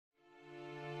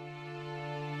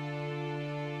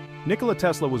Nikola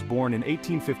Tesla was born in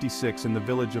 1856 in the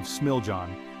village of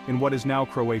Smiljan, in what is now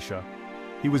Croatia.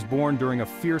 He was born during a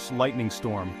fierce lightning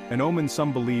storm, an omen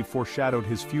some believe foreshadowed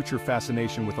his future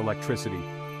fascination with electricity.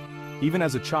 Even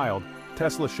as a child,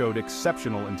 Tesla showed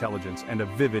exceptional intelligence and a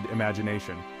vivid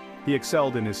imagination. He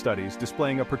excelled in his studies,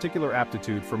 displaying a particular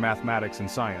aptitude for mathematics and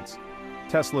science.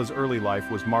 Tesla's early life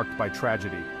was marked by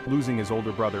tragedy, losing his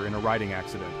older brother in a riding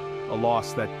accident, a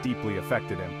loss that deeply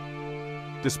affected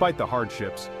him. Despite the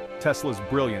hardships, Tesla's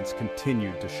brilliance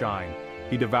continued to shine.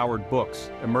 He devoured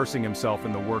books, immersing himself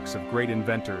in the works of great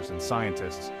inventors and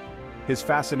scientists. His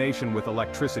fascination with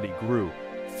electricity grew,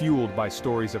 fueled by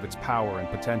stories of its power and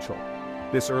potential.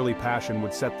 This early passion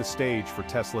would set the stage for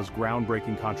Tesla's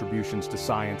groundbreaking contributions to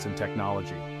science and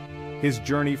technology. His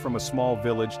journey from a small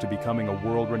village to becoming a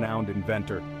world-renowned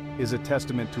inventor is a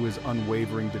testament to his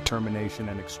unwavering determination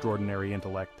and extraordinary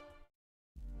intellect.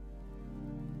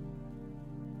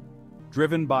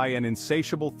 Driven by an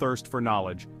insatiable thirst for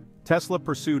knowledge, Tesla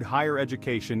pursued higher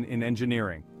education in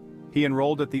engineering. He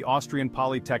enrolled at the Austrian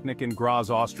Polytechnic in Graz,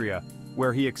 Austria,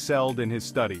 where he excelled in his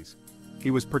studies.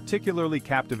 He was particularly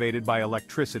captivated by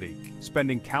electricity,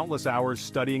 spending countless hours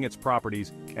studying its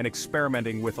properties and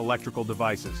experimenting with electrical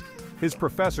devices. His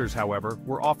professors, however,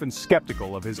 were often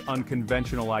skeptical of his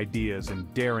unconventional ideas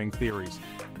and daring theories.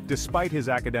 Despite his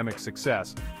academic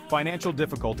success, financial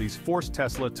difficulties forced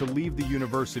Tesla to leave the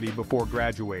university before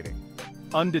graduating.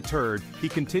 Undeterred, he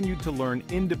continued to learn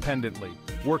independently,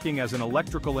 working as an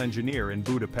electrical engineer in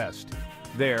Budapest.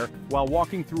 There, while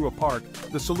walking through a park,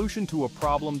 the solution to a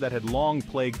problem that had long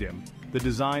plagued him, the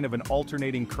design of an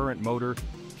alternating current motor,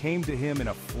 came to him in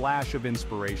a flash of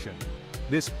inspiration.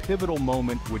 This pivotal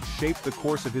moment would shape the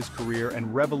course of his career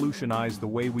and revolutionize the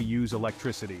way we use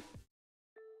electricity.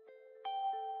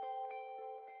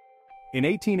 In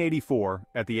 1884,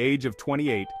 at the age of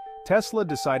 28, Tesla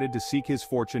decided to seek his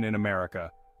fortune in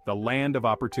America, the land of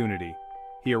opportunity.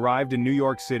 He arrived in New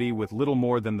York City with little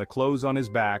more than the clothes on his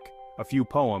back, a few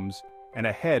poems, and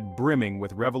a head brimming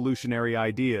with revolutionary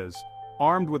ideas.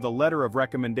 Armed with a letter of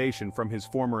recommendation from his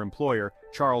former employer,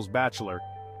 Charles Batchelor,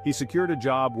 he secured a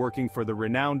job working for the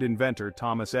renowned inventor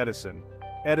Thomas Edison.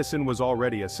 Edison was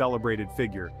already a celebrated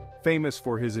figure, famous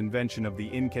for his invention of the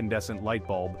incandescent light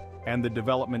bulb and the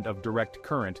development of direct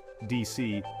current,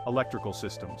 DC, electrical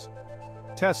systems.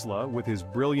 Tesla, with his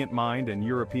brilliant mind and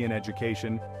European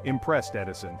education, impressed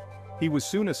Edison. He was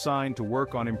soon assigned to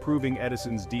work on improving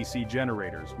Edison's DC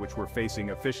generators, which were facing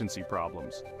efficiency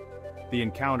problems. The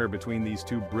encounter between these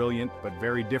two brilliant but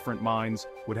very different minds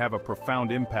would have a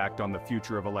profound impact on the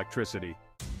future of electricity.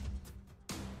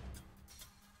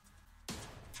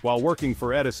 While working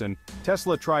for Edison,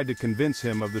 Tesla tried to convince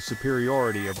him of the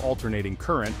superiority of alternating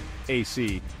current,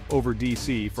 AC, over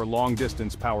DC for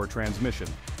long-distance power transmission.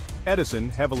 Edison,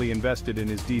 heavily invested in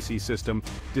his DC system,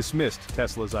 dismissed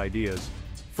Tesla's ideas.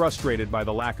 Frustrated by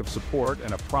the lack of support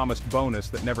and a promised bonus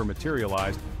that never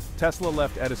materialized, Tesla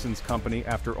left Edison's company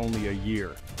after only a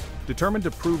year. Determined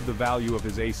to prove the value of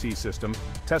his AC system,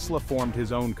 Tesla formed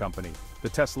his own company, the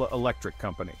Tesla Electric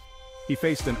Company. He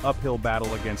faced an uphill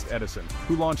battle against Edison,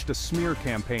 who launched a smear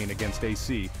campaign against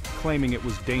AC, claiming it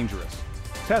was dangerous.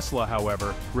 Tesla,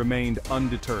 however, remained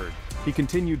undeterred. He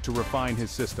continued to refine his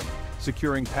system,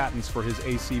 securing patents for his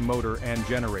AC motor and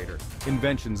generator,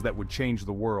 inventions that would change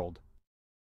the world.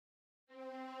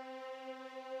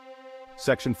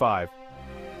 Section 5.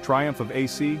 Triumph of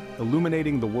AC,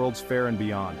 illuminating the World's Fair and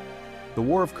beyond. The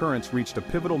War of Currents reached a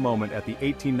pivotal moment at the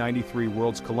 1893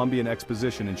 World's Columbian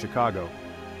Exposition in Chicago.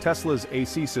 Tesla's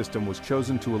AC system was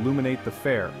chosen to illuminate the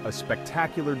fair, a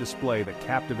spectacular display that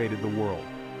captivated the world.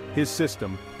 His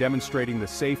system, demonstrating the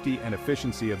safety and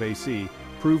efficiency of AC,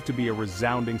 proved to be a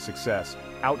resounding success,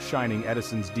 outshining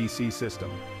Edison's DC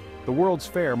system. The World's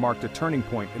Fair marked a turning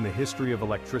point in the history of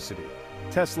electricity.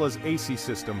 Tesla's AC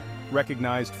system,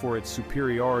 recognized for its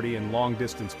superiority in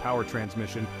long-distance power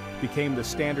transmission, became the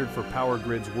standard for power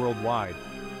grids worldwide.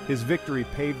 His victory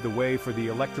paved the way for the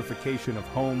electrification of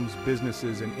homes,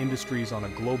 businesses, and industries on a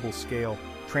global scale,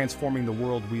 transforming the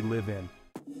world we live in.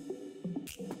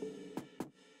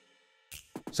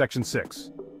 Section 6.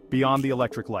 Beyond the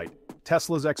electric light.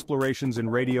 Tesla's explorations in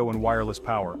radio and wireless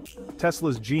power.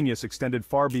 Tesla's genius extended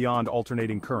far beyond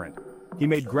alternating current. He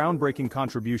made groundbreaking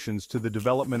contributions to the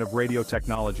development of radio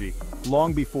technology,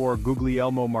 long before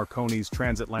Guglielmo Marconi's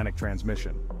transatlantic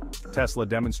transmission. Tesla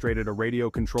demonstrated a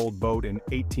radio-controlled boat in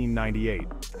 1898,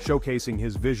 showcasing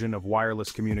his vision of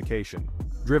wireless communication.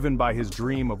 Driven by his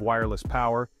dream of wireless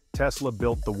power, Tesla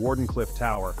built the Wardenclyffe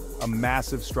Tower, a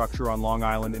massive structure on Long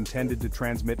Island intended to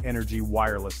transmit energy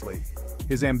wirelessly.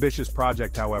 His ambitious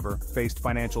project, however, faced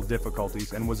financial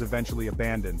difficulties and was eventually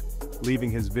abandoned, leaving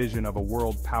his vision of a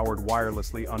world powered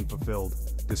wirelessly unfulfilled.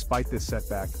 Despite this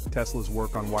setback, Tesla's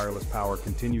work on wireless power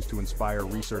continues to inspire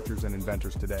researchers and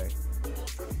inventors today.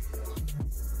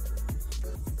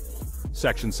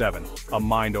 Section 7. A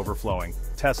mind overflowing.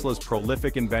 Tesla's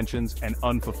prolific inventions and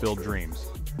unfulfilled dreams.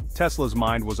 Tesla's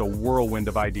mind was a whirlwind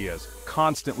of ideas,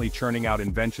 constantly churning out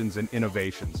inventions and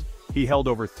innovations. He held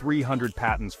over 300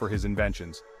 patents for his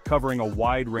inventions, covering a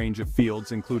wide range of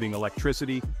fields including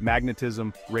electricity,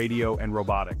 magnetism, radio, and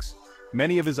robotics.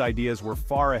 Many of his ideas were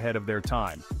far ahead of their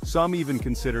time, some even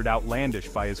considered outlandish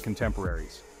by his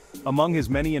contemporaries. Among his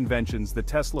many inventions, the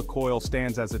Tesla coil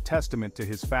stands as a testament to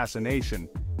his fascination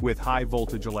with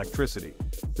high-voltage electricity.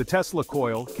 The Tesla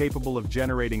coil, capable of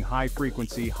generating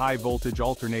high-frequency, high-voltage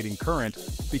alternating current,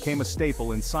 became a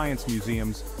staple in science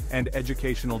museums and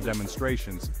educational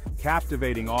demonstrations,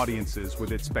 captivating audiences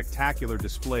with its spectacular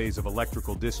displays of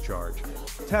electrical discharge.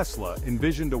 Tesla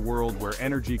envisioned a world where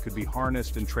energy could be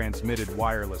harnessed and transmitted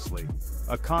wirelessly,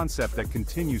 a concept that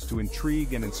continues to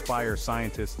intrigue and inspire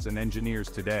scientists and engineers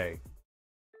today.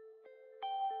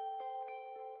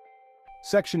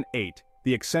 Section 8.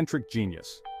 The eccentric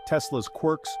genius. Tesla's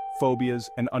quirks, phobias,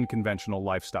 and unconventional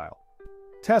lifestyle.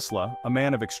 Tesla, a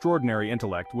man of extraordinary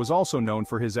intellect, was also known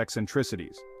for his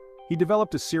eccentricities. He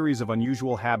developed a series of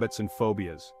unusual habits and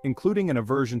phobias, including an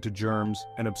aversion to germs,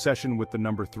 an obsession with the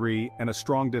number 3, and a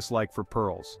strong dislike for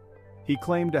pearls. He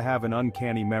claimed to have an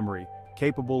uncanny memory,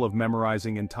 capable of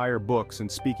memorizing entire books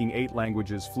and speaking 8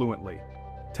 languages fluently.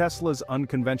 Tesla's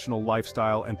unconventional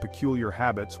lifestyle and peculiar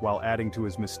habits, while adding to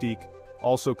his mystique,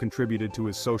 also contributed to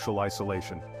his social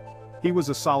isolation. He was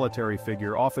a solitary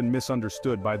figure, often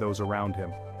misunderstood by those around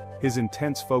him. His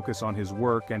intense focus on his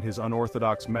work and his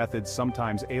unorthodox methods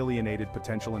sometimes alienated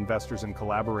potential investors and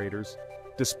collaborators.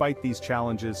 Despite these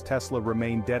challenges, Tesla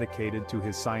remained dedicated to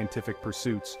his scientific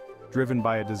pursuits, driven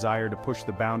by a desire to push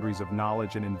the boundaries of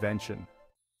knowledge and invention.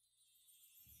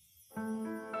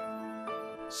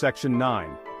 Section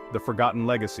 9. The Forgotten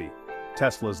Legacy.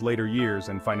 Tesla's later years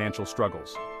and financial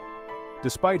struggles.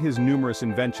 Despite his numerous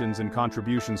inventions and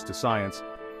contributions to science,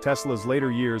 Tesla's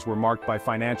later years were marked by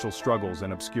financial struggles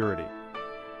and obscurity.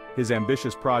 His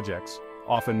ambitious projects,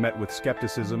 often met with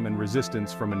skepticism and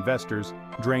resistance from investors,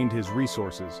 drained his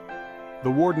resources. The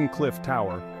Warden Cliff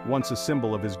Tower, once a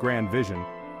symbol of his grand vision,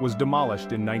 was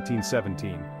demolished in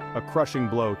 1917, a crushing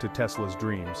blow to Tesla's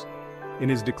dreams. In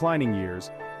his declining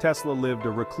years, Tesla lived a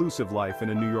reclusive life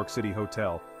in a New York City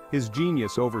hotel, his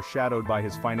genius overshadowed by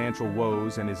his financial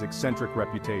woes and his eccentric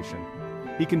reputation.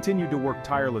 He continued to work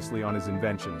tirelessly on his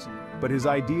inventions, but his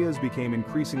ideas became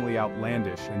increasingly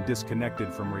outlandish and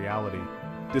disconnected from reality.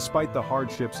 Despite the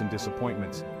hardships and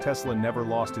disappointments, Tesla never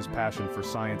lost his passion for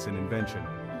science and invention,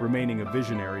 remaining a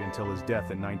visionary until his death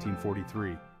in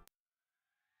 1943.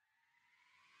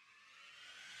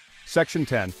 Section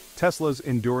 10. Tesla's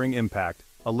enduring impact,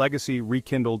 a legacy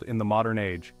rekindled in the modern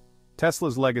age.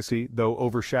 Tesla's legacy, though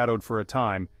overshadowed for a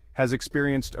time, has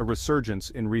experienced a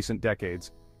resurgence in recent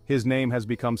decades. His name has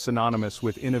become synonymous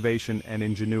with innovation and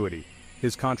ingenuity.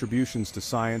 His contributions to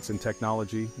science and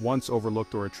technology, once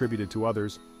overlooked or attributed to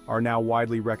others, are now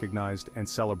widely recognized and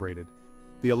celebrated.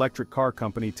 The electric car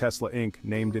company Tesla Inc.,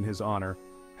 named in his honor,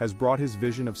 has brought his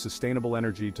vision of sustainable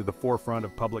energy to the forefront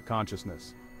of public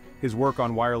consciousness. His work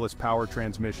on wireless power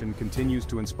transmission continues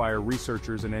to inspire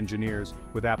researchers and engineers,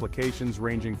 with applications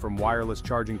ranging from wireless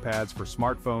charging pads for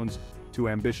smartphones to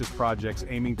ambitious projects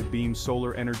aiming to beam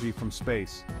solar energy from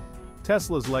space.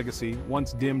 Tesla's legacy,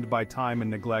 once dimmed by time and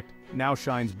neglect, now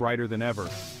shines brighter than ever,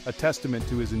 a testament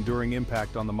to his enduring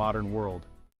impact on the modern world.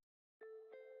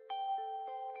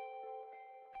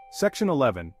 Section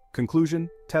 11. Conclusion.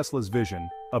 Tesla's vision,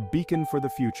 a beacon for the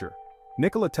future.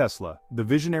 Nikola Tesla, the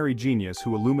visionary genius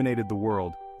who illuminated the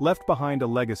world, left behind a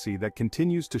legacy that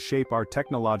continues to shape our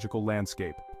technological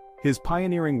landscape. His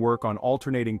pioneering work on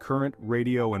alternating current,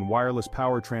 radio, and wireless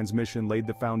power transmission laid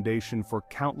the foundation for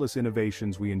countless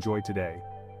innovations we enjoy today.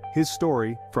 His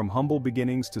story, from humble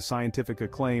beginnings to scientific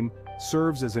acclaim,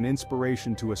 serves as an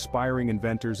inspiration to aspiring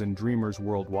inventors and dreamers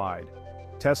worldwide.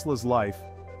 Tesla's life,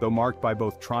 though marked by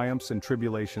both triumphs and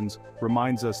tribulations,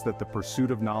 reminds us that the pursuit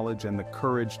of knowledge and the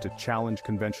courage to challenge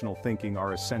conventional thinking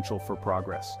are essential for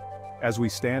progress. As we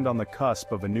stand on the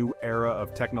cusp of a new era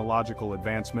of technological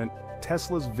advancement,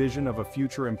 Tesla's vision of a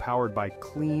future empowered by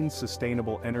clean,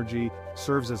 sustainable energy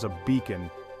serves as a beacon,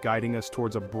 guiding us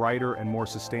towards a brighter and more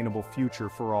sustainable future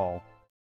for all.